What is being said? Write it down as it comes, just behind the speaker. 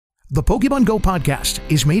The Pokemon Go podcast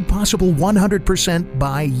is made possible 100%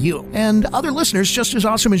 by you and other listeners just as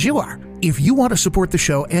awesome as you are. If you want to support the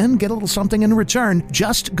show and get a little something in return,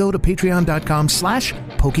 just go to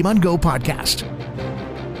patreon.com/Pokemon Go podcast.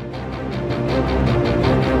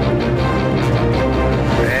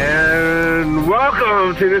 And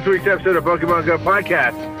welcome to this week's episode of Pokemon Go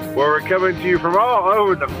podcast, where we're coming to you from all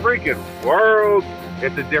over the freaking world.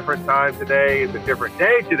 It's a different time today. It's a different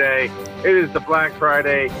day today. It is the Black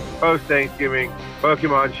Friday post-Thanksgiving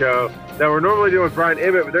Pokemon show that we're normally doing with Brian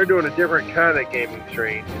Emmett, but they're doing a different kind of gaming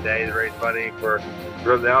stream today to raise money for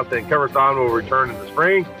something else. And Cover-thon will return in the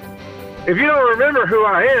spring. If you don't remember who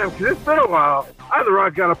I am, because it's been a while, I'm the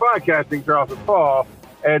Rock God of Podcasting, Charleston Paul,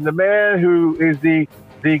 and the man who is the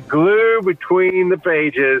glue between the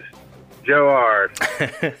pages, Joe Ard.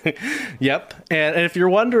 Yep. And if you're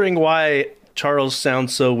wondering why Charles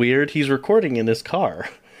sounds so weird, he's recording in his car.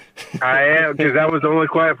 I am, because that was the only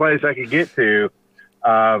quiet place I could get to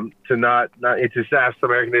not it's just have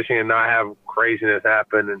some air conditioning and not have craziness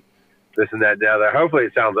happen and this and that down there. Hopefully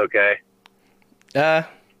it sounds okay.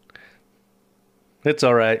 It's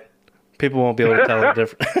all right. People won't be able to tell the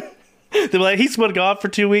difference. They'll be like, he's been gone for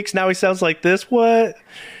 2 weeks, now he sounds like this. What?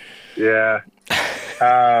 Yeah.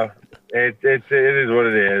 It is what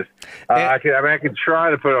it is. I could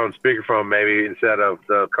try to put it on speakerphone maybe instead of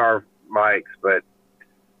the car mics, but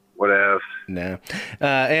what else? No.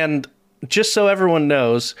 And just so everyone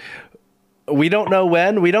knows, we don't know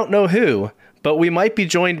when, we don't know who, but we might be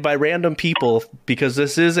joined by random people because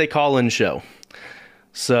this is a call-in show.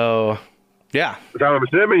 So, yeah. So I'm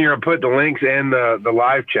assuming you're going to put the links in the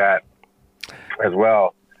live chat as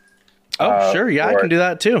well. Oh, sure. Yeah, I can do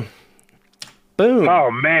that too. Boom.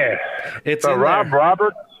 Oh, man. It's so Rob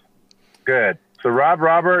Roberts, good. So Rob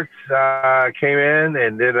Roberts came in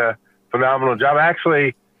and did a phenomenal job. I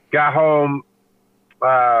actually got home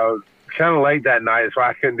kind of late that night, so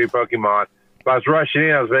I couldn't do Pokemon. But I was rushing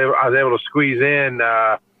in. I was able to squeeze in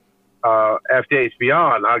FDH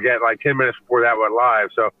Beyond. I'll get like 10 minutes before that went live.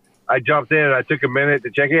 So I jumped in and I took a minute to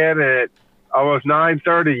check in, and at almost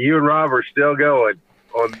 9:30, you and Rob are still going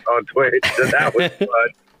on Twitch. So that was fun.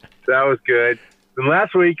 That was good. And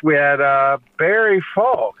last week we had Barry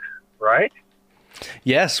Falk, right?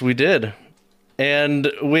 Yes, we did.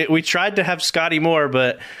 And we tried to have Scotty Moore,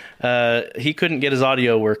 but he couldn't get his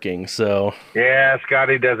audio working. So yeah,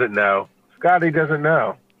 Scotty doesn't know.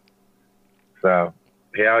 So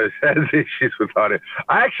he always has issues with audio.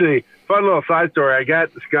 Actually, fun little side story. I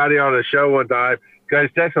got Scotty on the show one time.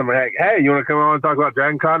 Guys text him like, "Hey, you want to come on and talk about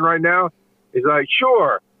Dragon Con right now?" He's like,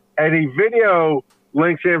 "Sure." And he video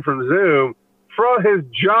links in from Zoom from his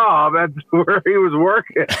job at where he was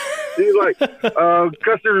working. He's like,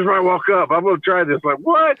 customers might walk up. I'm going to try this. Like,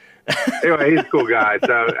 what? Anyway, he's a cool guy.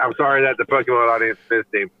 So I'm sorry that the Pokemon audience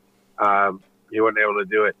missed him. He wasn't able to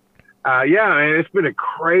do it. Yeah, man, it's been a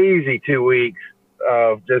crazy 2 weeks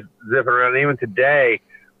of just zipping around. Even today,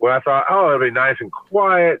 when I thought, oh, it'll be nice and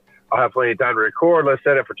quiet, I'll have plenty of time to record. Let's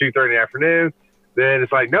set it for 2:30 in the afternoon. Then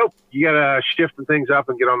it's like, nope, you got to shift some things up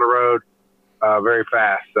and get on the road very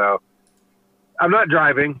fast. So I'm not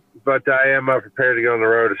driving, but I am prepared to go on the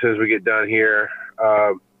road as soon as we get done here.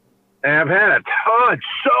 And I've had a ton,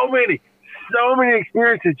 so many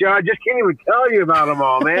experiences, John. I just can't even tell you about them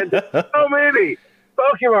all, man. So many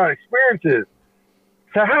Pokemon experiences.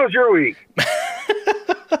 So how's your week?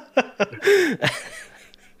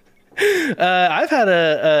 I've had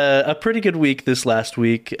a pretty good week this last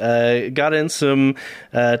week. Got in some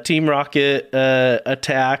Team Rocket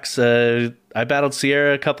attacks. I battled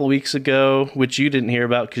Sierra a couple weeks ago, which you didn't hear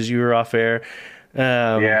about because you were off air.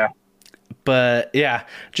 Yeah. But yeah,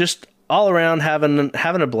 just all around having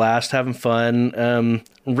a blast, having fun.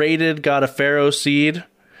 Raided, got a Pharaoh seed.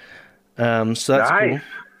 So that's nice. Cool.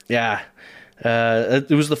 Yeah. It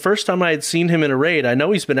was the first time I had seen him in a raid. I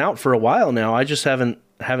know he's been out for a while now. I just haven't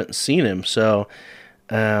seen him. So,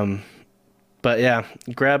 but yeah,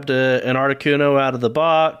 grabbed an Articuno out of the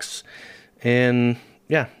box, and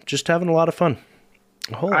yeah, just having a lot of fun.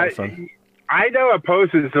 A whole lot of fun. I know I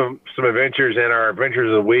posted some adventures in our Adventures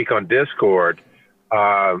of the Week on Discord.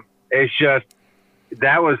 It's just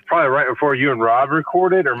that was probably right before you and Rob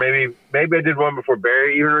recorded, or maybe I did one before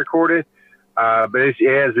Barry even recorded. But it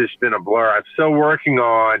has just been a blur. I'm still working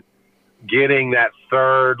on getting that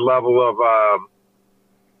third level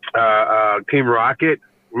of Team Rocket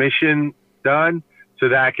mission done so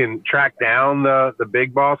that I can track down the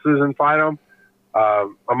big bosses and fight them.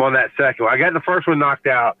 I'm on that second one. I got the first one knocked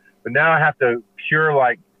out, but now I have to cure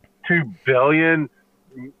like 2 billion,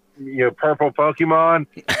 purple Pokemon,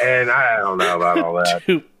 and I don't know about all that.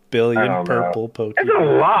 2 billion purple Pokemon. It's a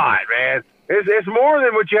lot, man. It's more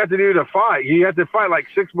than what you have to do to fight. You have to fight like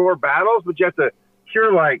 6 more battles, but you have to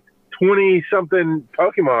cure like 20-something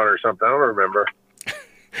Pokemon or something. I don't remember.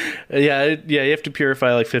 Yeah, you have to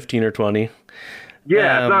purify like 15 or 20.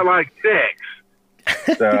 Yeah, it's not like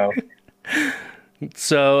 6. So,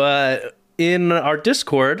 so in our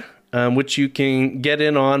Discord, which you can get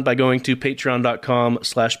in on by going to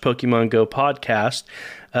patreon.com/Pokemon Go podcast,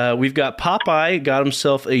 we've got Popeye got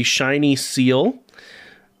himself a shiny seal.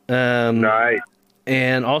 nice.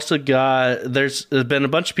 And also there's been a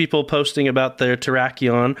bunch of people posting about their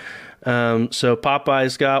Terrakion. So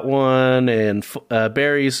Popeye's got one, and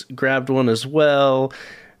Barry's grabbed one as well.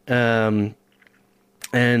 And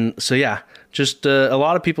so, yeah, just a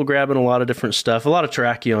lot of people grabbing a lot of different stuff, a lot of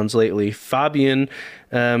Terrakions lately. Fabian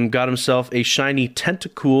got himself a shiny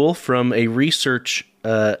Tentacool from a research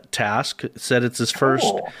task. Said it's his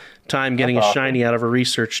first time getting a shiny out of a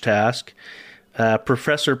research task.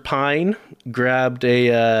 Professor Pine grabbed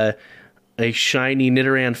a shiny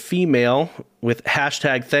Nidoran female with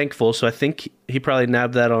 #thankful. So I think he probably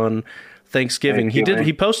nabbed that on Thanksgiving.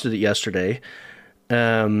 He posted it yesterday.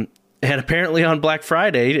 And apparently on Black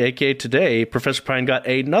Friday, aka today, Professor Pine got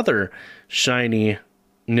another shiny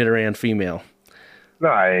Nidoran female.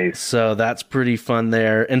 Nice. So that's pretty fun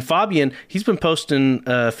there. And Fabian, he's been posting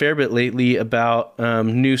a fair bit lately about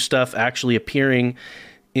new stuff actually appearing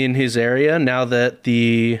in his area now that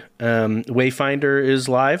the Wayfinder is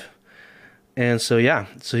live. And so, yeah,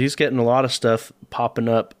 so he's getting a lot of stuff popping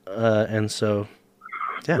up. And so,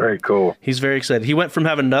 yeah. Very cool. He's very excited. He went from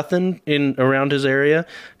having nothing around his area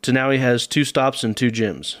to now he has 2 stops and 2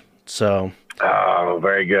 gyms. So. Oh,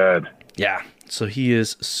 very good. Yeah. So he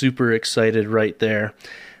is super excited right there.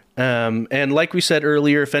 And like we said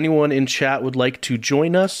earlier, if anyone in chat would like to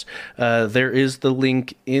join us, there is the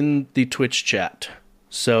link in the Twitch chat.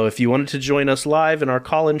 So if you wanted to join us live in our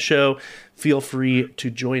call-in show, feel free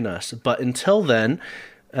to join us. But until then,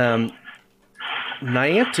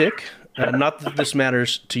 Niantic, not that this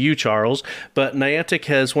matters to you, Charles, but Niantic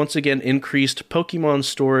has once again increased Pokemon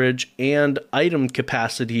storage and item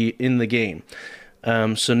capacity in the game.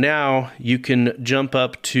 So now you can jump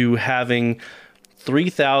up to having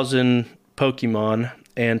 3,000 Pokemon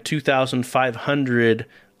and 2,500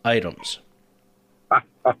 items. Oh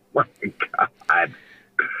my God.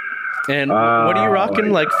 And what are you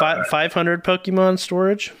rocking? Like 500 Pokemon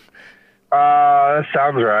storage? That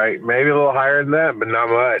sounds right. Maybe a little higher than that, but not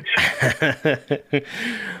much.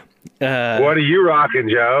 What are you rocking,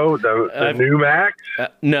 Joe? The new max?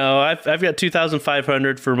 No, I've got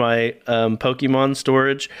 2,500 for my Pokemon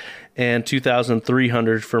storage and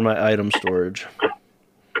 2,300 for my item storage.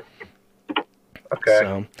 Okay.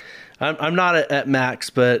 So I'm not at max,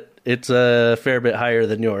 but it's a fair bit higher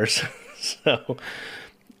than yours. So,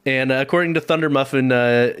 and according to Thunder Muffin,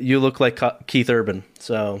 you look like Keith Urban.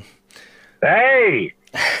 So, hey,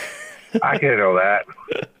 I can't know that.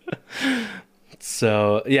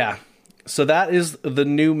 So yeah, so that is the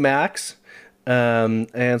new max,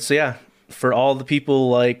 and so yeah, for all the people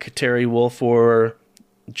like Terry Wolf or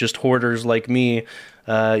just hoarders like me,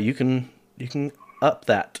 you can up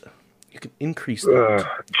that. You can increase that.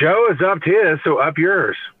 Joe is upped his, so up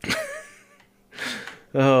yours.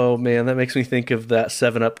 Oh man, that makes me think of that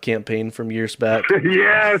 7-Up campaign from years back.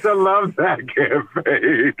 Yes, I love that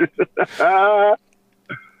campaign. Oh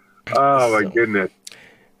my goodness.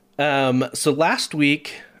 So last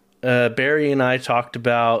week, Barry and I talked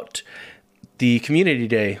about the Community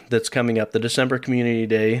Day that's coming up, the December Community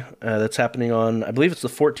Day that's happening on, I believe it's the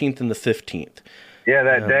 14th and the 15th. Yeah,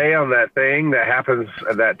 that day on that thing that happens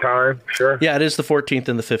at that time, sure. Yeah, it is the 14th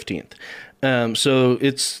and the 15th. So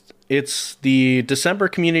it's the December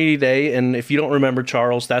Community Day, and if you don't remember,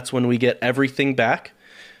 Charles, that's when we get everything back.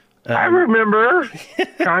 I remember,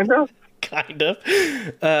 kind of. Kind of.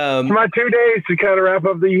 My 2 days to kind of wrap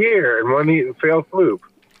up the year in one fell swoop.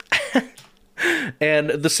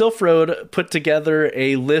 And the Sylph Road put together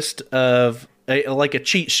a list of like a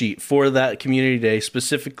cheat sheet for that Community Day,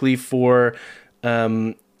 specifically for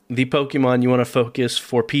the Pokemon you want to focus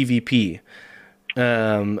for PvP.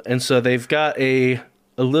 And so they've got a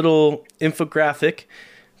little infographic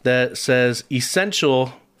that says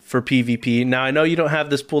essential for PvP. Now, I know you don't have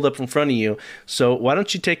this pulled up in front of you, so why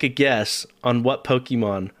don't you take a guess on what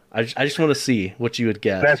Pokemon? I just want to see what you would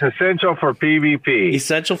guess. That's essential for PvP.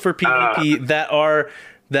 Essential for PvP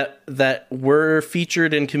that were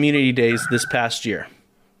featured in Community Days this past year.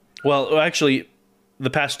 Well, actually, the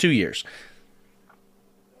past 2 years.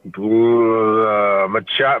 Machamp?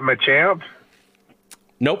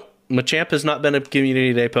 Nope. Machamp has not been a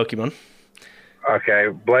Community Day Pokemon. Okay.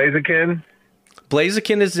 Blaziken?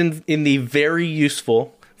 Blaziken is in the very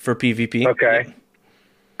useful for PvP. Okay.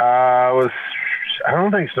 I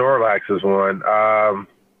don't think Snorlax is one.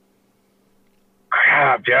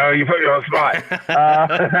 Crap, Joe, you put me on the spot.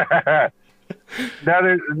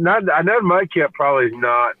 I know Mudkip probably is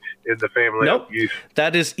not in the family Nope. of use.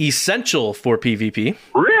 That is essential for PvP.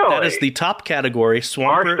 Really? That is the top category.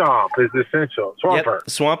 Swampert. Marstomp is essential. Swampert. Yep,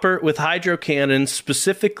 Swampert with Hydro Cannon,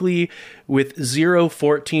 specifically with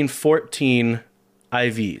 0-14-14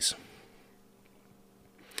 IVs.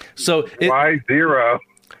 So Why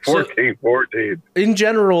 0-14-14? In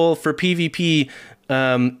general, for PvP,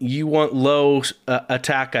 you want low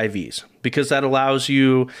attack IVs because that allows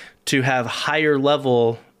you to have higher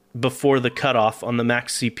level before the cutoff on the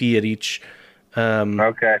max CP at each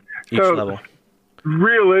Okay. each So level.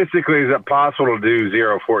 realistically, is it possible to do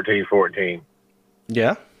 0-14-14?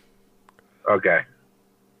 Yeah, Okay.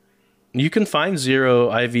 you can find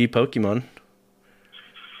 0 IV Pokemon.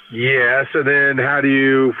 Yeah, so then how do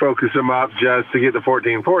you focus them up just to get the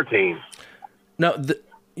 14-14? No,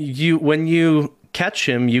 when you catch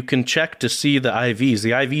him, you can check to see the IVs.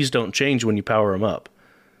 The IVs don't change when you power them up.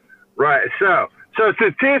 Right, so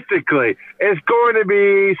statistically, it's going to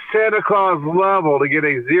be Santa Claus level to get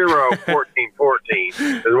a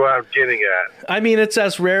 0-14-14 is what I'm getting at. I mean, it's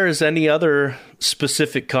as rare as any other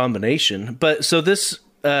specific combination. But so this,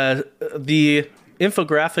 the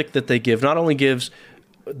infographic that they give not only gives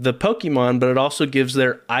the Pokemon, but it also gives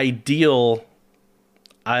their ideal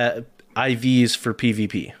IVs for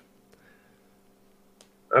PvP.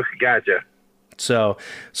 Okay, gotcha. So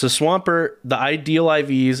Swampert, the ideal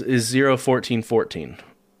IVs is 0-14-14.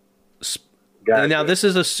 Gotcha. And now this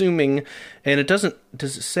is assuming, and it does it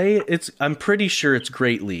say it's, I'm pretty sure it's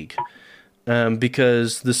Great League,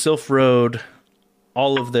 because the Sylph Road,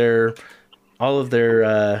 all of their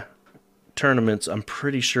tournaments, I'm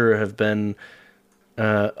pretty sure have been,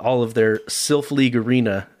 all of their Sylph League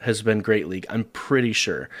arena has been Great League. I'm pretty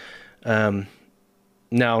sure.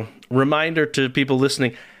 Now, reminder to people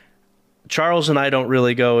listening, Charles and I don't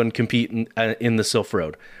really go and compete in the Sylph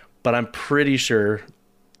Road, but I'm pretty sure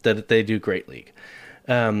that they do Great League.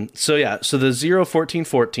 So the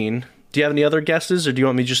 0-14-14. Do you have any other guesses, or do you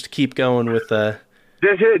want me just to keep going with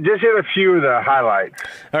Just hit a few of the highlights.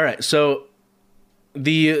 All right, so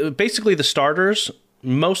basically the starters,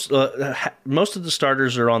 most of the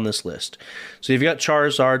starters are on this list. So you've got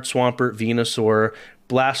Charizard, Swampert, Venusaur,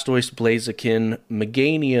 Blastoise, Blaziken,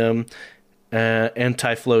 Meganium, and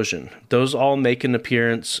Typhlosion. Those all make an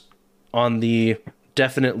appearance on the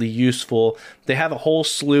definitely useful. They have a whole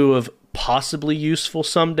slew of possibly useful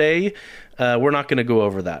someday. We're not going to go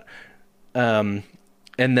over that. And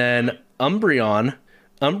then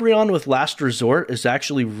Umbreon with Last Resort is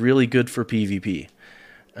actually really good for PvP.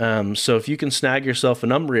 So if you can snag yourself an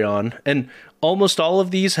Umbreon, and almost all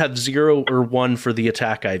of these have 0 or 1 for the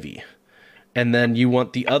attack IV. And then you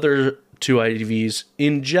want the other 2 IVs,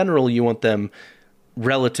 in general, you want them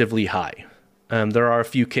relatively high. There are a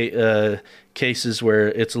few cases where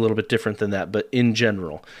it's a little bit different than that, but in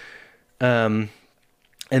general. And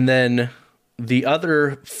then the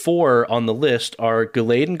other 4 on the list are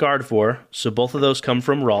Gallade and Gardevoir, so both of those come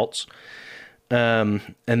from Ralts.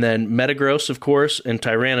 And then Metagross, of course, and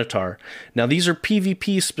Tyranitar. Now, these are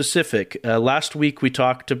PvP specific. Last week we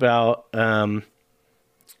talked about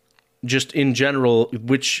just in general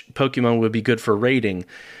which Pokemon would be good for raiding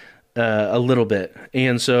a little bit.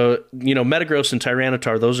 And so, Metagross and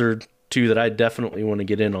Tyranitar, those are 2 that I definitely want to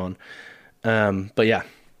get in on. But yeah,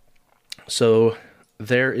 so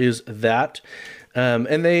there is that.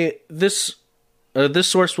 And this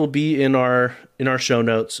source will be in our show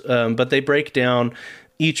notes, but they break down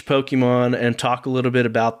each Pokemon and talk a little bit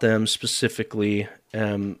about them specifically,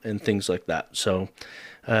 and things like that. So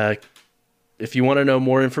if you want to know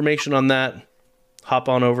more information on that, hop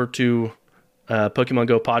on over to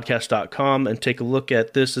PokemonGoPodcast.com and take a look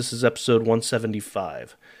at this. This is episode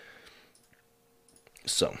 175.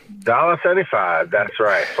 So $1.75. That's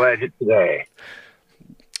right. Pledge it today.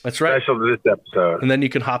 That's right. Special to this episode. And then you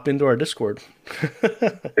can hop into our Discord.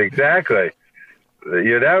 Exactly.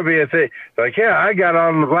 That would be a thing. Like, yeah, I got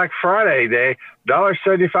on the Black Friday day,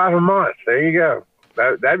 $1.75 a month. There you go.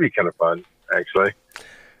 That'd be kind of fun, actually.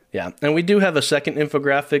 Yeah, and we do have a second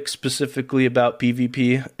infographic specifically about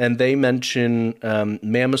PvP, and they mention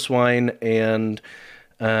Mamoswine and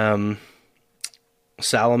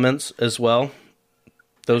Salamence as well.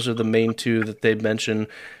 Those are the main 2 that they mention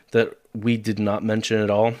that we did not mention at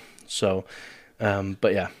all. So,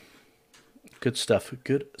 but yeah, good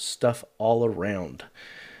stuff all around.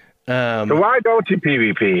 So why don't you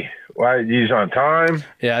PvP? Why, you just on time?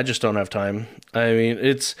 Yeah, I just don't have time. I mean,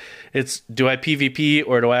 it's do I PvP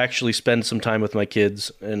or do I actually spend some time with my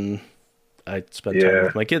kids? And I spend time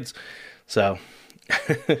with my kids. So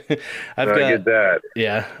I get that.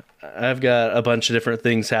 Yeah, I've got a bunch of different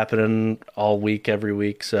things happening all week, every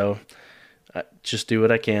week. So I just do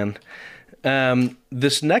what I can.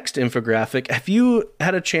 This next infographic, have you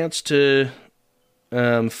had a chance to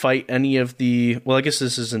fight any of the... Well, I guess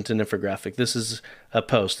this isn't an infographic. This is a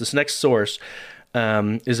post. This next source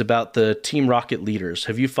is about the Team Rocket leaders.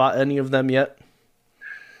 Have you fought any of them yet?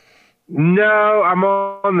 No, I'm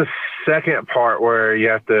on the second part where you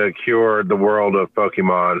have to cure the world of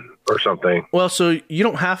Pokemon or something. Well, so you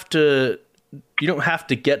don't have to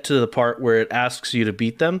get to the part where it asks you to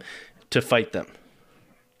beat them to fight them.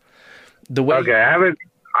 Okay,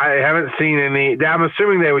 I haven't seen any. I'm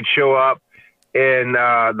assuming they would show up in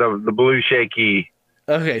the blue shaky.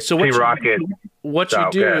 Okay, so what you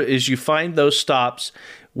do is you find those stops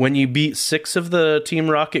when you beat 6 of the Team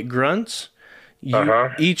Rocket grunts.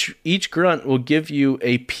 Each grunt will give you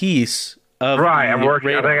a piece of I'm working.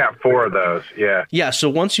 Radar. I think I got 4 of those. Yeah. Yeah. So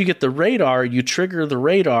once you get the radar, you trigger the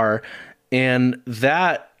radar, and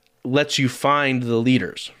that lets you find the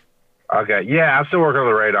leaders. Okay. Yeah, I'm still working on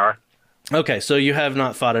the radar. Okay, so you have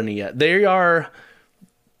not fought any yet. They're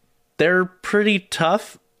pretty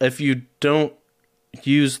tough if you don't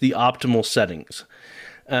use the optimal settings.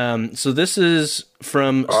 So this is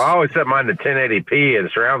from... Oh, I always set mine to 1080p and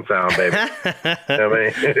surround sound, baby.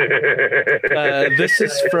 This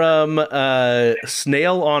is from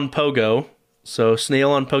Snail on Pogo, so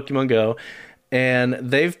Snail on Pokemon Go, and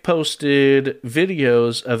they've posted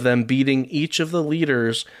videos of them beating each of the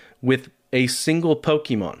leaders with a single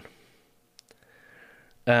Pokemon.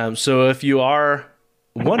 So if you are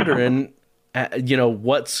wondering,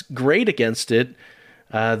 what's great against it,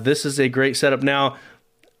 this is a great setup. Now,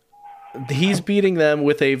 he's beating them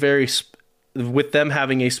with with them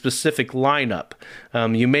having a specific lineup.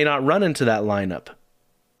 You may not run into that lineup,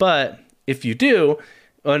 but if you do,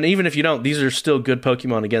 and even if you don't, these are still good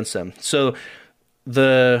Pokemon against them. So he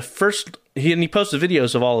posted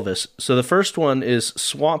videos of all of this. So the first one is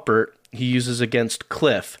Swampert. He uses against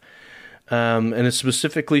Cliff, and it's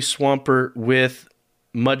specifically Swampert with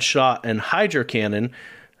Mudshot and Hydro Cannon,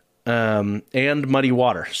 and Muddy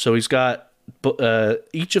Water. So he's got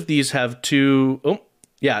each of these have 2.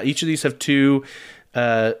 Each of these have 2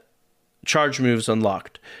 charge moves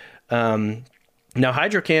unlocked. Now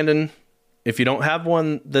Hydro Cannon, if you don't have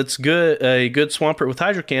one that's a good Swampert with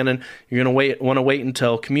Hydro Cannon, you're gonna want to wait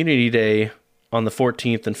until Community Day on the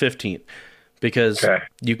 14th and 15th because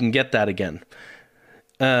you can get that again.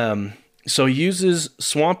 So he uses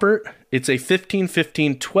Swampert. It's a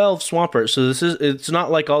 15-15-12 Swampert. So it's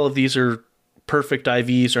not like all of these are perfect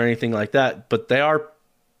IVs or anything like that, but they are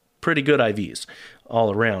pretty good IVs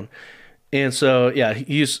all around. And so,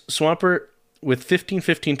 he used Swampert with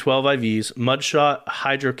 15-15-12 IVs, Mudshot,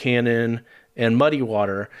 Hydro Cannon, and Muddy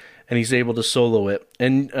Water, and he's able to solo it.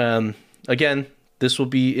 And again, this will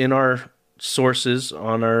be in our sources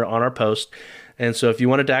on our post. And so if you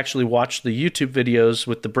wanted to actually watch the YouTube videos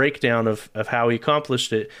with the breakdown of how he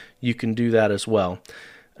accomplished it, you can do that as well.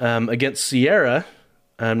 Against Sierra,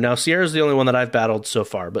 now Sierra's the only one that I've battled so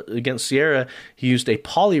far, but against Sierra, he used a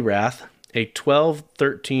Poliwrath, a 12,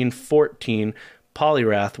 13, 14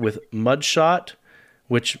 Poliwrath with Mudshot,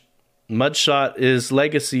 which Mudshot is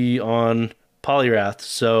legacy on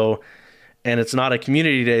Poliwrath, and it's not a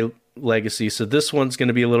Community Day legacy, so this one's going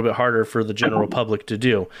to be a little bit harder for the general public to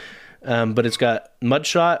do. But it's got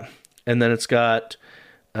Mudshot, and then it's got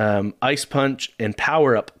Ice Punch and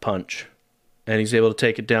Power Up Punch, and he's able to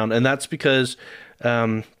take it down. And that's because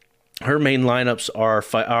her main lineups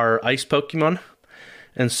are Ice Pokemon,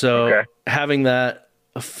 and so having that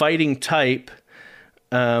fighting type,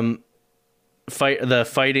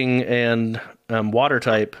 fighting and water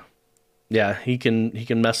type, he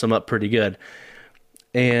can mess them up pretty good.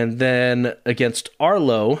 And then against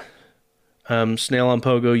Arlo, Snail on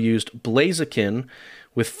Pogo used Blaziken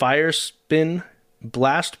with Fire Spin,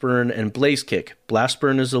 Blast Burn, and Blaze Kick. Blast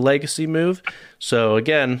Burn is a legacy move. So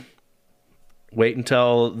again, wait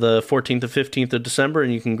until the 14th or 15th of December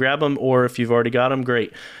and you can grab them, or if you've already got them,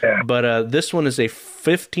 great. Yeah. But this one is a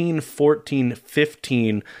 15, 14,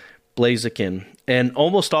 15 Blaziken. And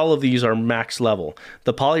almost all of these are max level.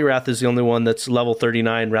 The Poliwrath is the only one that's level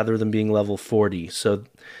 39 rather than being level 40. So,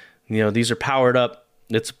 these are powered up.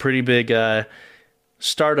 It's a pretty big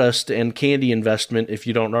Stardust and candy investment if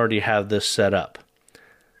you don't already have this set up.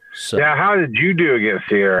 So, now, how did you do against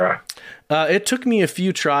Sierra? It took me a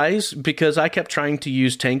few tries because I kept trying to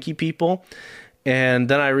use tanky people, and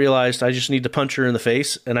then I realized I just need to punch her in the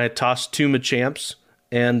face, and I tossed 2 Machamps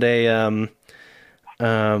and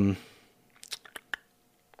Tyranitar,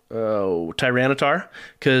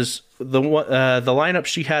 because the lineup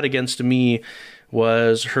she had against me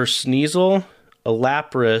was her Sneasel, a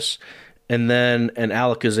Lapras, and then an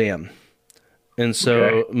Alakazam. And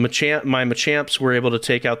so my Machamps were able to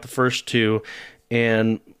take out the first two,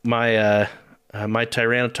 and my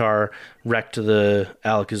Tyranitar wrecked the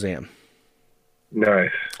Alakazam. Nice.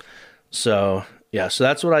 So yeah, so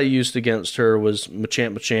that's what I used against her was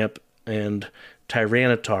Machamp, and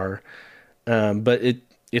Tyranitar. But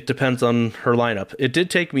it depends on her lineup. It did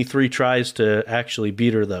take me 3 tries to actually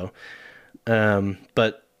beat her, though.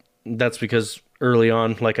 But that's because early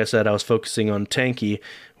on, like I said, I was focusing on tanky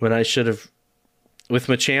when I should have. With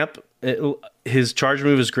Machamp, his charge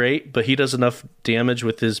move is great, but he does enough damage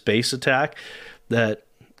with his base attack that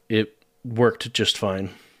it worked just fine.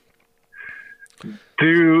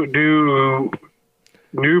 Do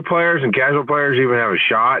new players and casual players even have a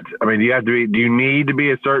shot? I mean, do you need to be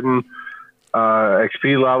a certain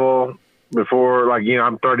XP level before, like,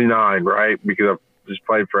 I'm 39, right? Because I've just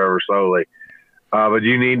played forever slowly. But do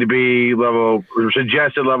you need to be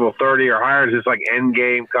suggested level 30 or higher? Is this like end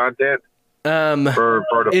game content? For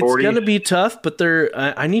the it's 40s? going to be tough, but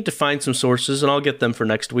I need to find some sources, and I'll get them for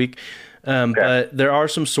next week. But there are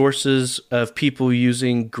some sources of people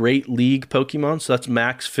using Great League Pokemon, so that's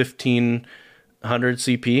max 1,500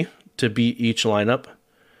 CP to beat each lineup.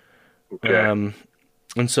 Okay.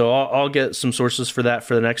 And so I'll get some sources for that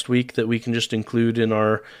for the next week that we can just include in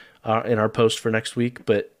our post for next week.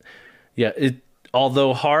 But yeah,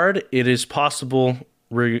 although hard, it is possible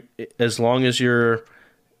as long as you're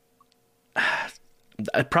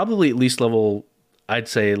probably at least level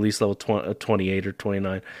 28 or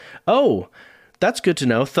 29. Oh, that's good to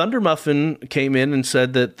know. Thunder Muffin came in and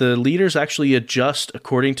said that the leaders actually adjust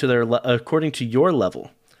according to your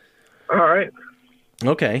level. All right.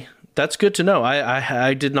 Okay. That's good to know.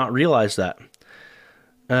 I did not realize that.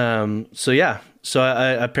 So yeah. So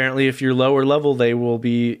apparently if you're lower level, they will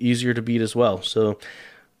be easier to beat as well. So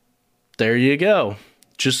there you go.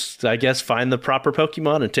 Just, I guess, find the proper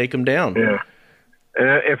Pokemon and take them down. Yeah.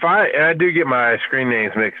 And I do get my screen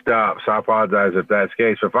names mixed up, so I apologize if that's the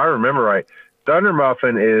case. But if I remember right, Thunder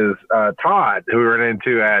Muffin is Todd, who we ran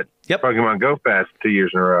into at Pokemon Go Fest 2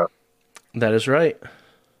 years in a row. That is right.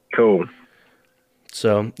 Cool.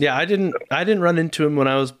 So yeah, I didn't run into him when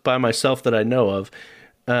I was by myself that I know of.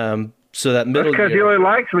 So that middle. That's because he only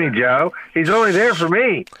likes me, Joe. He's only there for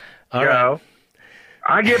me, All Joe. right.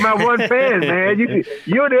 I get my one fan, man.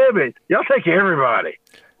 You and Emmett, y'all take everybody.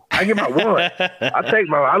 I get my one.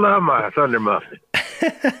 I love my Thunder Muffin.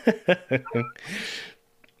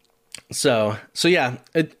 So yeah,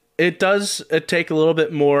 it does take a little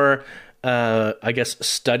bit more, I guess,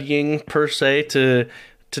 studying per se to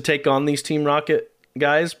take on these Team Rocket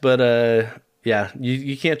guys, but yeah,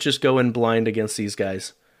 you can't just go in blind against these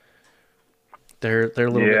guys. They're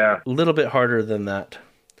a little bit harder than that.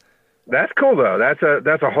 That's cool though.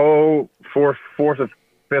 That's a whole fourth or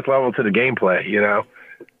fifth level to the gameplay.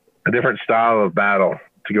 A different style of battle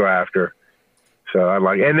to go after. So I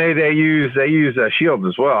like, and they use shields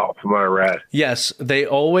as well, from what I read. Yes, they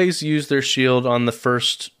always use their shield on the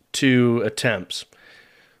first 2 attempts.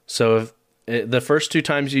 So if the first 2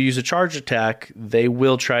 times you use a charge attack, they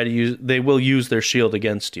will use their shield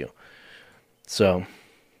against you. So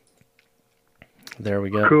there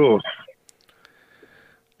we go. Cool.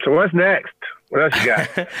 So what's next? What else you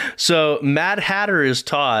got? So Mad Hatter is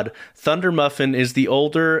Todd. Thunder Muffin is the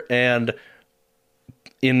older and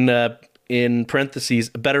in parentheses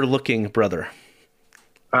better looking brother.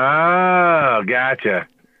 Oh, gotcha.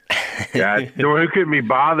 Who couldn't be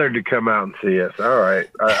bothered to come out and see us? All right,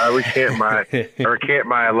 I recant my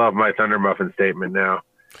I love my Thunder Muffin statement now.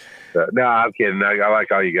 So, no, I'm kidding. I like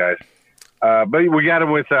all you guys. But we got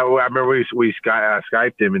him with. I remember we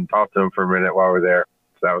Skyped him and talked to him for a minute while we were there.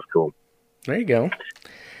 So that was cool. There you go.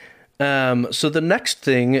 So the next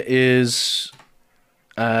thing is,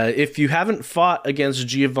 if you haven't fought against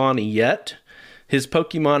Giovanni yet, his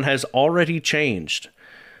Pokemon has already changed.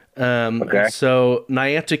 Okay. So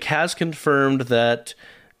Niantic has confirmed that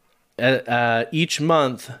each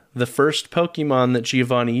month, the first Pokemon that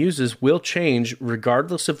Giovanni uses will change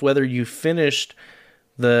regardless of whether you finished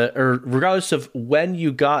regardless of when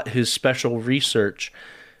you got his special research.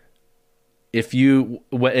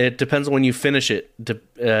 It depends on when you finish it,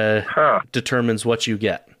 determines what you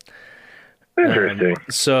get. Interesting.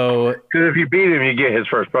 So, because if you beat him, you get his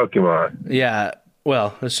first Pokemon. Yeah.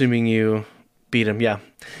 Well, assuming you beat him, yeah.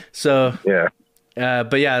 So yeah.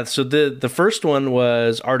 But yeah, so the first one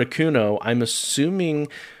was Articuno. I'm assuming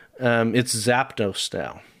it's Zapdos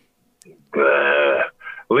now. At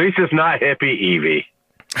least it's not Hippie Eevee.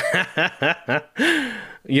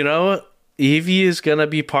 You know, Evie is going to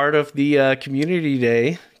be part of the community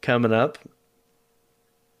day coming up.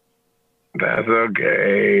 That's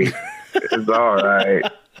okay. It's all right.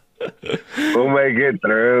 We'll make it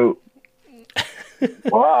through.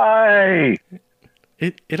 Why?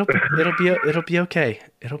 It'll be okay.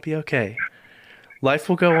 It'll be okay. Life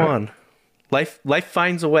will go on. Life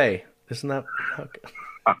finds a way. Isn't that okay?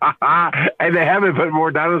 And they haven't put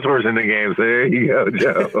more dinosaurs in the game. So there you go,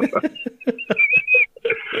 Joe.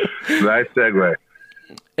 Nice segue.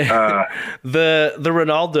 The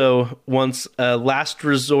Ronaldo wants a last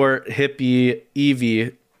resort hippie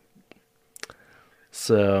Eevee.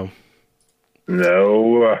 So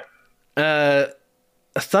no.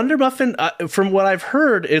 Thunder Muffin, from what I've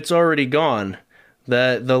heard, it's already gone.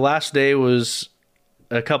 The last day was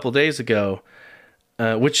a couple days ago,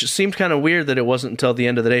 which seemed kind of weird that it wasn't until the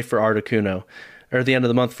end of the day for Articuno, or the end of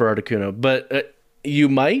the month for Articuno. But you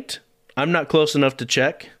might. I'm not close enough to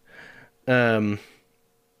check. So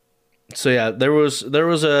yeah, there was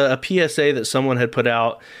a PSA that someone had put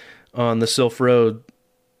out on the Sylph Road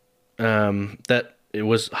that it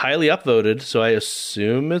was highly upvoted, so I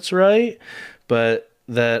assume it's right. But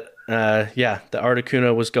that the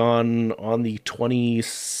Articuno was gone on the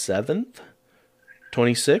 27th,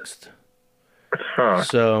 26th. Huh.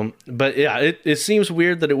 So, but yeah, it seems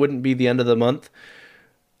weird that it wouldn't be the end of the month.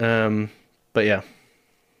 But yeah.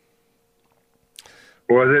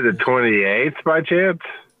 Was it the 28th by chance?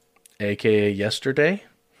 AKA yesterday?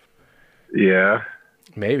 Yeah.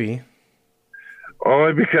 Maybe.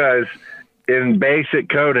 Only because in basic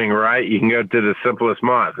coding, right, you can go to the simplest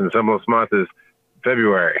month, and the simplest month is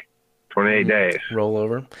February, 28 days.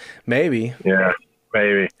 Rollover. Maybe. Yeah,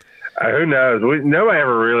 maybe. Who knows? Nobody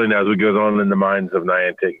ever really knows what goes on in the minds of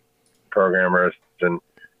Niantic programmers and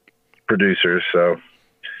producers, so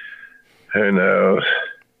who knows?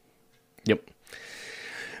 Yep.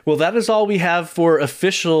 Well, that is all we have for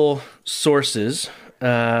official sources.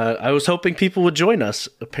 I was hoping people would join us.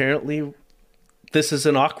 Apparently, this is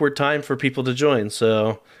an awkward time for people to join,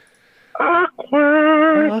 so...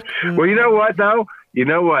 Awkward. Well, you know what, though? You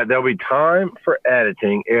know what? There'll be time for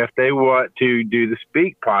editing if they want to do the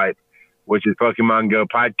speak pipe, which is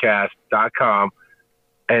PokemonGoPodcast.com.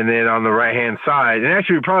 And then on the right-hand side, and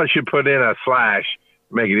actually we probably should put in a slash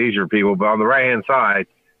to make it easier for people, but on the right-hand side,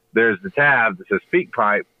 there's the tab that says speak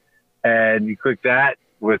pipe, and you click that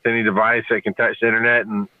with any device that can touch the internet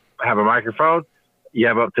and have a microphone. You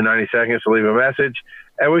have up to 90 seconds to leave a message,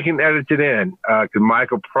 and we can edit it in. Because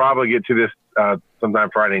Mike will probably get to this sometime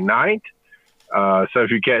Friday night. So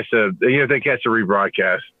if you catch if they catch the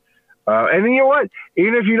rebroadcast, and then you know what?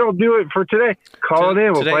 Even if you don't do it for today, call it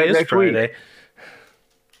in. We'll play it next Friday. Week.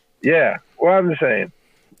 Yeah, well, I'm just saying.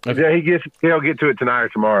 Okay. Yeah, he'll get to it tonight or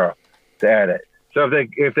tomorrow to edit. So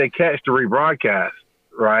if they catch the rebroadcast,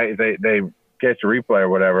 right? If they catch the replay or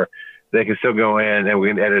whatever, they can still go in and we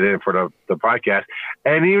can edit it in for the podcast.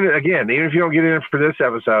 And even if you don't get in for this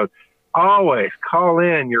episode, always call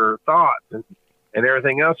in your thoughts and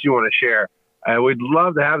everything else you want to share. We'd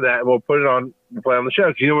love to have that, and we'll put it on play on the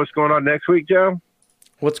show. Do you know what's going on next week, Joe?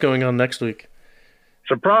 What's going on next week?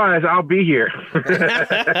 Surprise, I'll be here.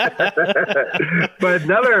 But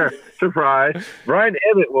another surprise, Brian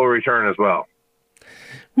Ibbott will return as well.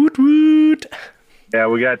 Woot woot. Yeah,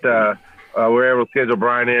 we got we're able to schedule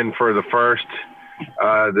Brian in for the first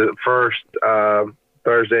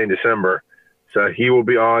Thursday in December. So he will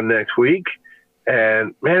be on next week.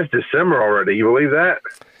 And man, it's December already. You believe that?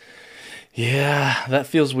 Yeah, that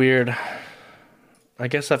feels weird. I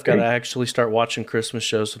guess I've got to actually start watching Christmas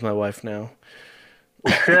shows with my wife now.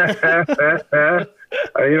 You don't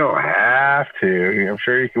have to. I'm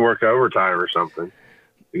sure you can work overtime or something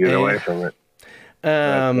to get away from it.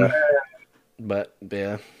 But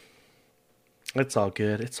yeah, it's all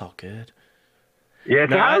good. It's all good. Yeah,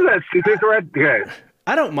 so how does that okay.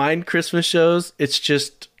 I don't mind Christmas shows. It's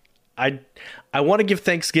just I want to give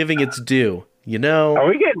Thanksgiving its due. You know, are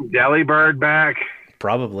we getting Delibird back?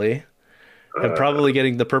 Probably. And probably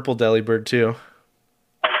getting the purple Delibird too.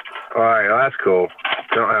 All right, well, that's cool.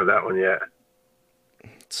 Don't have that one yet.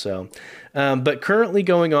 So, but currently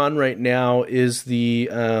going on right now is the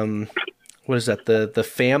what is that? The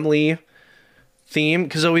family theme,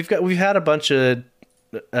 because we've had a bunch of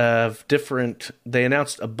different. They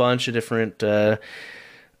announced a bunch of different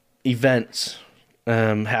events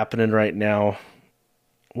happening right now.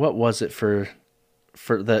 What was it for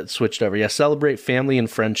that switched over? Yeah, Celebrate Family and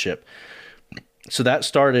Friendship. So that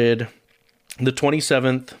started the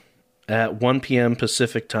 27th at 1 p.m.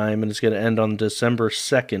 Pacific time, and it's going to end on December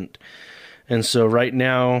 2nd. And so right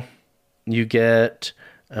now you get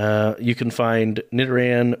You can find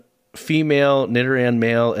Nidoran female, Nidoran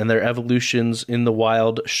male, and their evolutions in the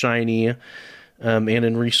wild, shiny, and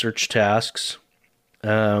in research tasks.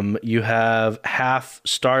 You have half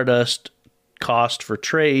Stardust cost for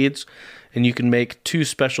trades, and you can make 2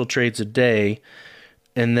 special trades a day.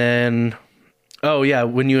 And then,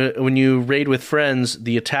 when you raid with friends,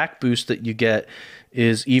 the attack boost that you get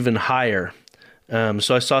is even higher.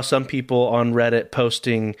 So I saw some people on Reddit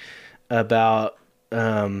posting about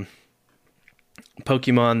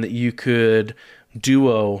Pokemon that you could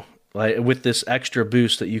duo, like with this extra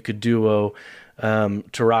boost that you could duo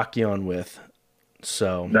Terrakion with.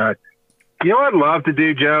 So, you know what I'd love to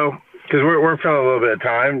do, Joe? Because we're feeling a little bit of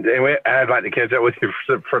time, and I'd like to catch up with you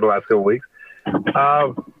for the last couple of weeks.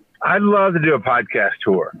 I'd love to do a podcast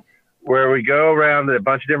tour where we go around a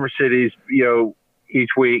bunch of different cities, each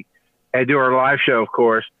week, and do our live show, of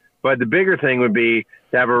course. But the bigger thing would be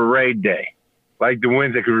to have a raid day, like the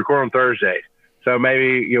Wednesday, because we record on Thursdays. So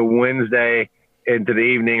maybe Wednesday into the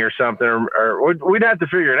evening or something, or we'd have to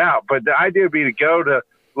figure it out. But the idea would be to go to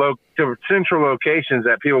central locations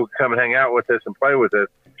that people can come and hang out with us and play with us.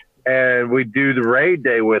 And we do the raid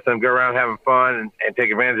day with them, go around having fun and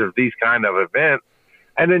take advantage of these kind of events,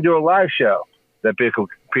 and then do a live show that people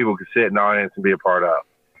could sit in the audience and be a part of,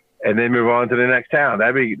 and then move on to the next town.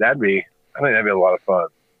 I think that'd be a lot of fun.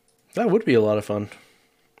 That would be a lot of fun.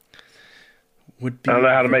 I don't know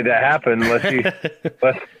how to make that happen unless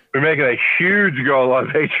we're making a huge goal on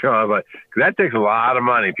Patreon, but cause that takes a lot of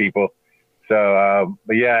money, people. So,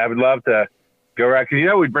 but yeah, I would love to go around,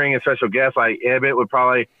 because we'd bring in special guests like Ibbott would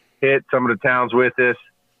probably hit some of the towns with us,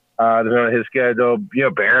 depending on his schedule.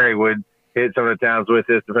 Barry would hit some of the towns with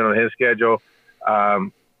us, depending on his schedule.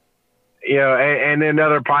 And then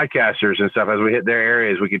other podcasters and stuff, as we hit their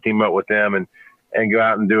areas, we could team up with them and go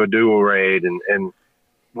out and do a dual raid and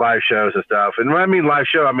live shows and stuff. And when I mean live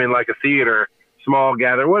show, I mean like a theater, small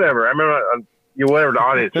gather, whatever. I remember, whatever the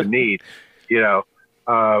audience would need,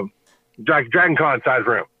 Dragon Con size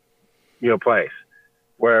room, place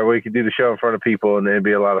where we could do the show in front of people, and it'd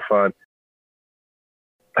be a lot of fun.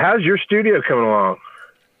 How's your studio coming along?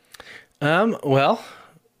 Well,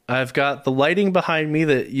 I've got the lighting behind me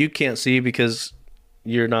that you can't see because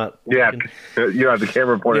you're not. Yeah, you have the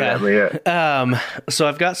camera pointed at me. Yeah. So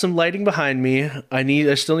I've got some lighting behind me.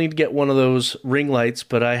 I still need to get one of those ring lights,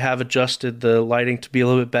 but I have adjusted the lighting to be a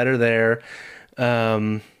little bit better there.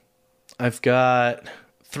 I've got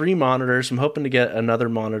 3 monitors. I'm hoping to get another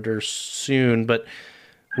monitor soon, but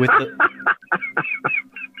with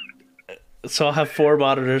so I'll have 4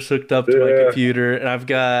 monitors hooked up to my computer, and I've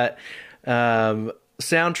got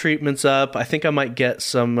sound treatments up. I think I might get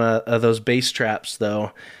some of those bass traps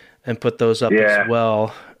though, and put those up as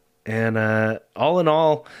well. And all in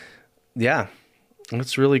all, yeah,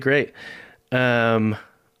 it's really great. Thunder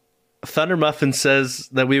Muffin says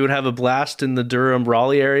that we would have a blast in the Durham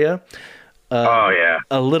Raleigh area.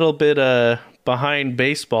 A little bit behind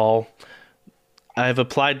baseball. I've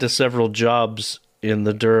applied to several jobs in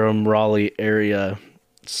the Durham Raleigh area,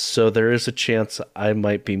 so there is a chance I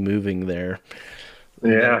might be moving there.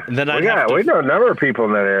 Yeah, and then we know a number of people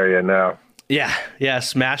in that area now. Yeah,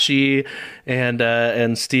 Smashy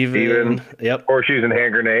and Steven. Yep. Horseshoes and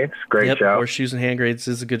Hand Grenades, great show. Horseshoes and Hand Grenades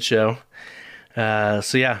is a good show.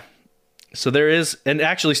 So there is, and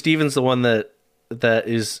actually Steven's the one that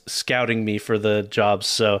is scouting me for the jobs.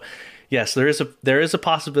 So yes, there is a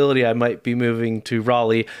possibility I might be moving to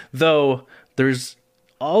Raleigh, though there's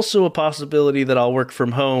also a possibility that I'll work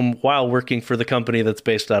from home while working for the company that's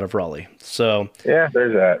based out of Raleigh. So yeah,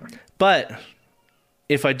 there's that. But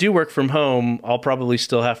if I do work from home, I'll probably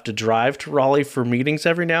still have to drive to Raleigh for meetings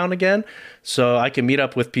every now and again, so I can meet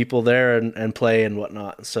up with people there and play and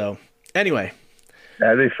whatnot. So anyway,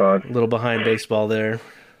 that'd be fun. A little behind baseball there.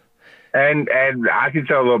 And I can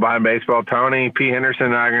tell a little behind baseball. Tony P. Henderson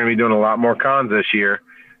and I are going to be doing a lot more cons this year,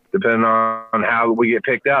 depending on how we get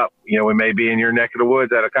picked up. We may be in your neck of the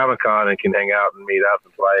woods at a Comic-Con and can hang out and meet up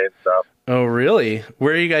and play and stuff. Oh, really?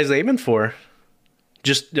 Where are you guys aiming for? Are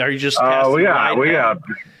you just? We got.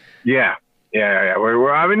 Yeah.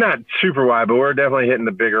 We're I mean, not super wide, but we're definitely hitting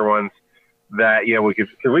the bigger ones that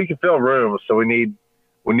we can fill rooms. So we need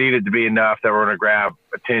it to be enough that we're going to grab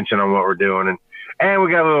attention on what we're doing, and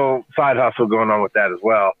we got a little side hustle going on with that as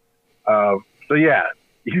well. So yeah,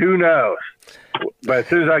 who knows? But as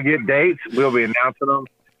soon as I get dates, we'll be announcing them,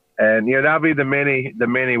 and that'll be the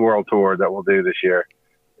mini world tour that we'll do this year.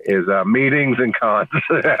 Is meetings and cons.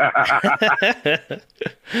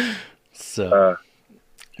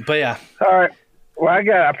 But yeah. All right. Well,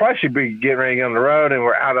 I probably should be getting ready to get on the road, and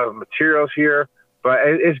we're out of materials here. But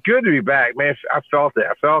it's good to be back, man. I felt it.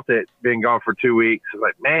 I felt it being gone for 2 weeks. I was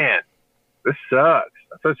like, man, this sucks.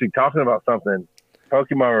 I'm supposed to be talking about something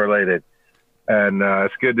Pokemon related, and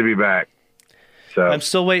it's good to be back. So I'm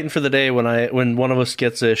still waiting for the day when one of us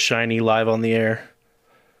gets a shiny live on the air.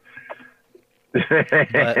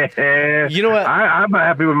 But, you know what? I'm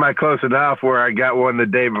happy with my close enough where I got one the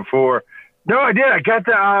day before. No, I did. I got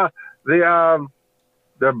the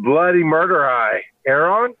bloody murder eye.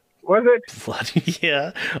 Aaron, was it? Bloody,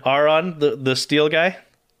 yeah. Aron, the steel guy?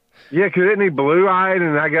 Yeah, because isn't he blue-eyed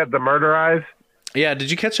and I got the murder eyes? Yeah,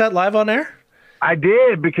 did you catch that live on air? I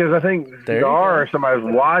did, because I think Dar or somebody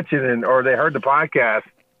was watching or they heard the podcast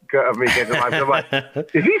of me catching live. I'm like,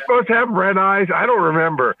 is he supposed to have red eyes? I don't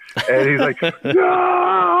remember. And he's like,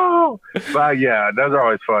 no! But yeah, those are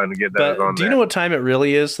always fun to get those on there. Do you know what time it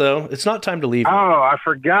really is, though? It's not time to leave. Oh, I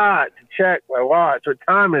forgot to check my watch. What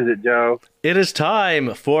time is it, Joe? It is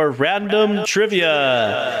time for Random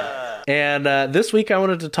Trivia. And this week I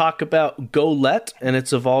wanted to talk about Golett and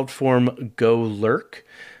its evolved form Golurk.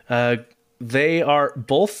 They are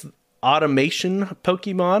both automation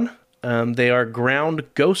Pokemon. They are ground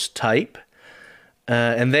ghost type.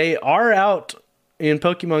 And they are out in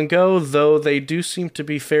Pokemon Go, though they do seem to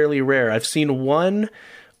be fairly rare. I've seen one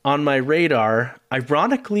on my radar.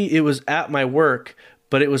 Ironically, it was at my work,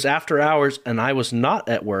 but it was after hours and I was not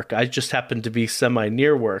at work. I just happened to be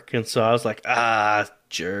semi-near work. And so I was like,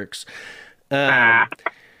 jerks. But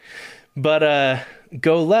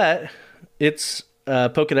Golett, its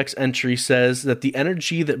Pokedex entry says that the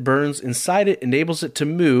energy that burns inside it enables it to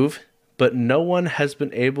move, but no one has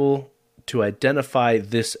been able to identify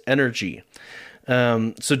this energy.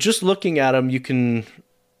 So just looking at them, you can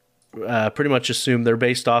pretty much assume they're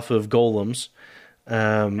based off of golems,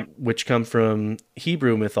 which come from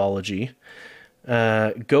Hebrew mythology.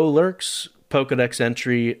 Golurk's Pokedex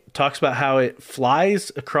entry talks about how it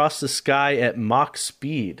flies across the sky at Mach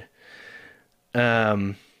speed.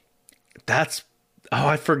 I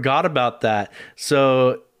forgot about that.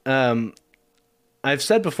 So I've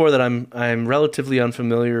said before that I'm relatively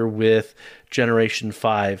unfamiliar with Generation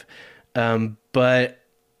 5, but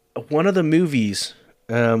one of the movies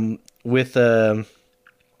with I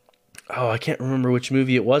can't remember which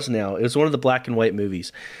movie it was now. It was one of the black and white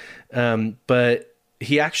movies, but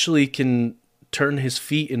he actually can turn his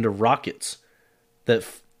feet into rockets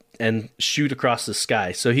and shoot across the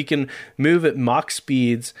sky. So he can move at Mach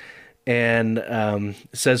speeds. And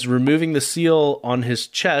says removing the seal on his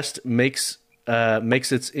chest makes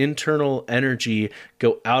its internal energy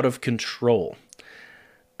go out of control.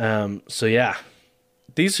 So yeah,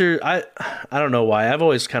 these are I don't know why. I've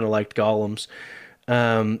always kind of liked golems.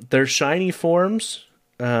 They're shiny forms.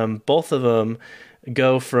 Both of them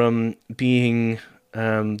go from being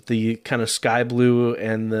the kind of sky blue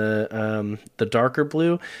and the darker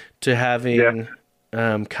blue to having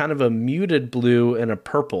kind of a muted blue and a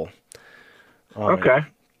purple. Okay.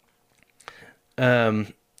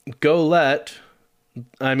 Golett,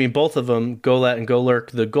 I mean, both of them, Golett and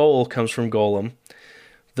Golurk, the Gol comes from Golem.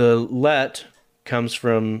 The Let comes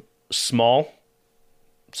from small,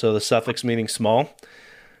 so the suffix meaning small.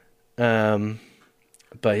 But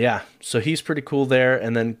yeah, so he's pretty cool there.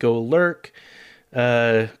 And then Golurk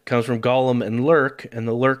comes from Golem and Lurk, and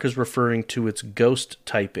the Lurk is referring to its ghost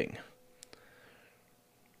typing.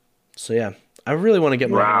 So yeah, I really want to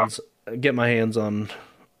get my hands on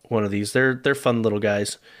one of these. They're fun little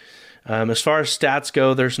guys. As far as stats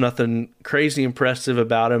go, there's nothing crazy impressive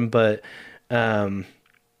about him, but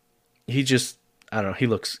he just, I don't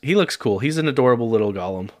know, he looks cool. He's an adorable little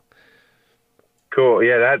golem. Cool.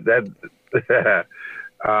 Yeah, that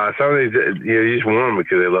some of these you just want them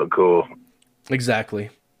because they look cool. Exactly.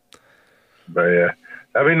 But yeah,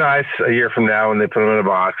 that'd be nice a year from now when they put them in a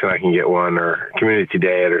box and I can get one, or community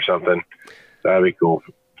day it or something. That'd be cool.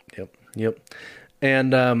 Yep.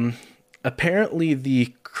 And apparently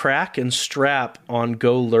the crack and strap on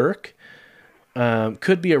Golurk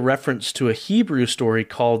could be a reference to a Hebrew story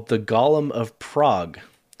called the Golem of Prague.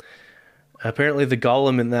 Apparently the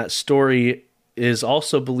golem in that story is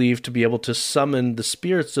also believed to be able to summon the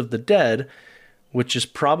spirits of the dead, which is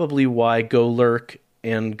probably why Golurk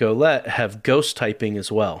and Golett have ghost typing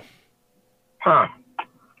as well. Huh.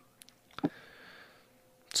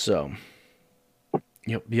 So...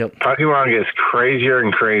 Yep. Pokemon gets crazier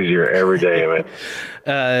and crazier every day, man.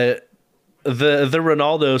 The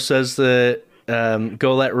Ronaldo says that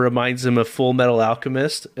Golett reminds him of Full Metal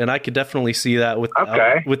Alchemist, and I could definitely see that with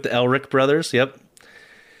the Elric brothers. Yep.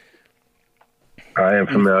 I am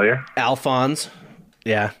familiar. Alphonse.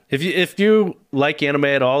 Yeah. If you like anime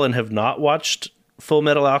at all and have not watched Full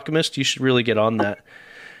Metal Alchemist, you should really get on that.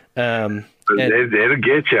 It'll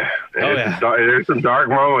get you. Oh, yeah. There's some dark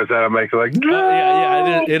moments that'll make you like, no!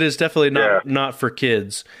 yeah. It is definitely not for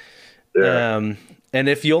kids. Yeah. And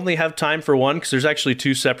if you only have time for one, because there's actually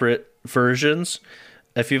 2 separate versions,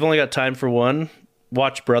 if you've only got time for one,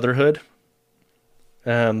 watch Brotherhood.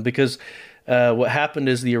 Because what happened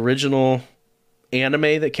is the original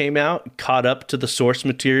anime that came out caught up to the source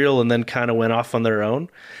material and then kind of went off on their own.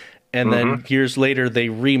 And then years later, they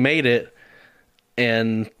remade it,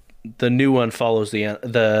 and the new one follows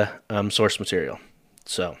the source material.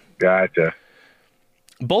 So Gotcha.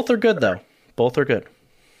 both are good, though. Both are good.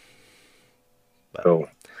 But, Cool.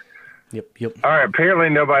 Yep. All right. Apparently,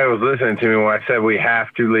 nobody was listening to me when I said we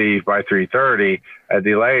have to leave by 3:30 at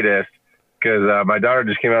the latest, because my daughter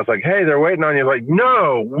just came out. It's like, hey, they're waiting on you. Like,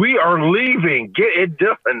 no, we are leaving. Get it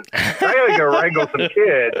done. I gotta go wrangle some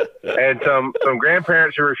kids and some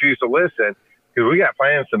grandparents who refuse to listen, because we got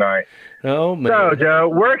plans tonight. Oh, man. So, Joe,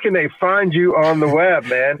 where can they find you on the web,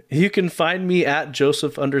 man? You can find me at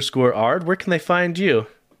Joseph_Ard. Where can they find you?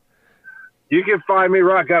 You can find me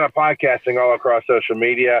rock out of podcasting all across social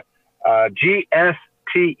media. GSTU.net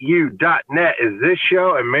is this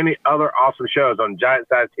show and many other awesome shows on Giant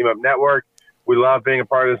Size Team Up Network. We love being a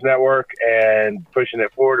part of this network and pushing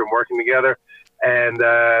it forward and working together. And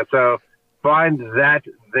so find that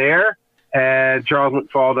there. And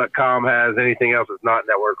CharlesMcFall.com has anything else that's not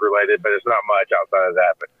network related, but it's not much outside of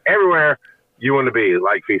that. But everywhere you want to be,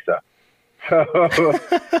 like FISA. So,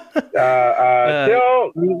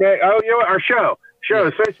 you know what? Our show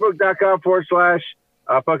is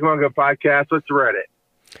Facebook.com/Pokemon Go Podcast. What's Reddit?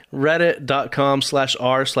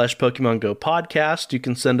 Reddit.com/r/Pokemon Go Podcast. You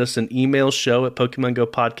can send us an email,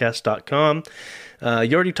 show@PokemonGoPodcast.com.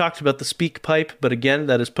 You already talked about the speak pipe, but again,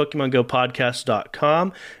 that is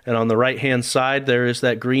PokemonGoPodcast.com. And on the right-hand side, there is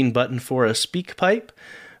that green button for a speak pipe.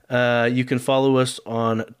 You can follow us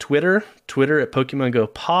on Twitter at Pokemon Go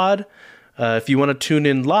Pod. If you want to tune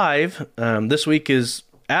in live, this week is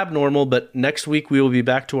abnormal, but next week we will be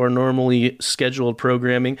back to our normally scheduled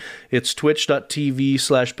programming. It's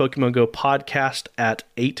twitch.tv/Pokemon Go Podcast at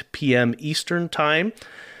 8 p.m. Eastern Time.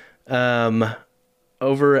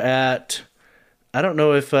 Over at, I don't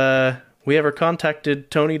know if we ever contacted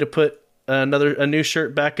Tony to put a new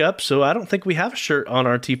shirt back up, so I don't think we have a shirt on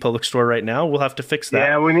our TeePublic store right now. We'll have to fix that.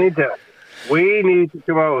 Yeah, we need to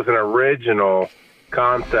come up with an original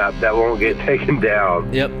concept that won't get taken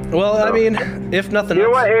down. Yep. Well, I mean, if nothing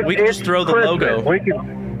else, we can just throw the logo. We'll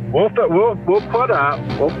put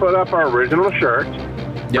up our original shirt,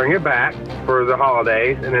 bring it back for the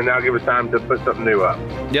holidays, and then that'll give us time to put something new up.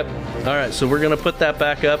 Yep. All right, so we're going to put that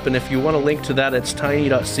back up, and if you want to link to that, it's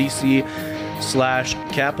tiny.cc/G, S,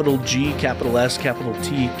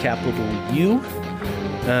 T,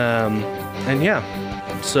 and yeah.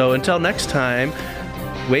 So until next time,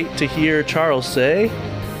 wait to hear Charles say,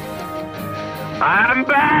 I'm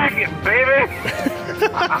back, baby!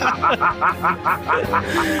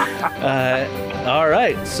 all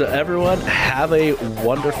right, so everyone, have a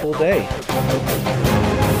wonderful day.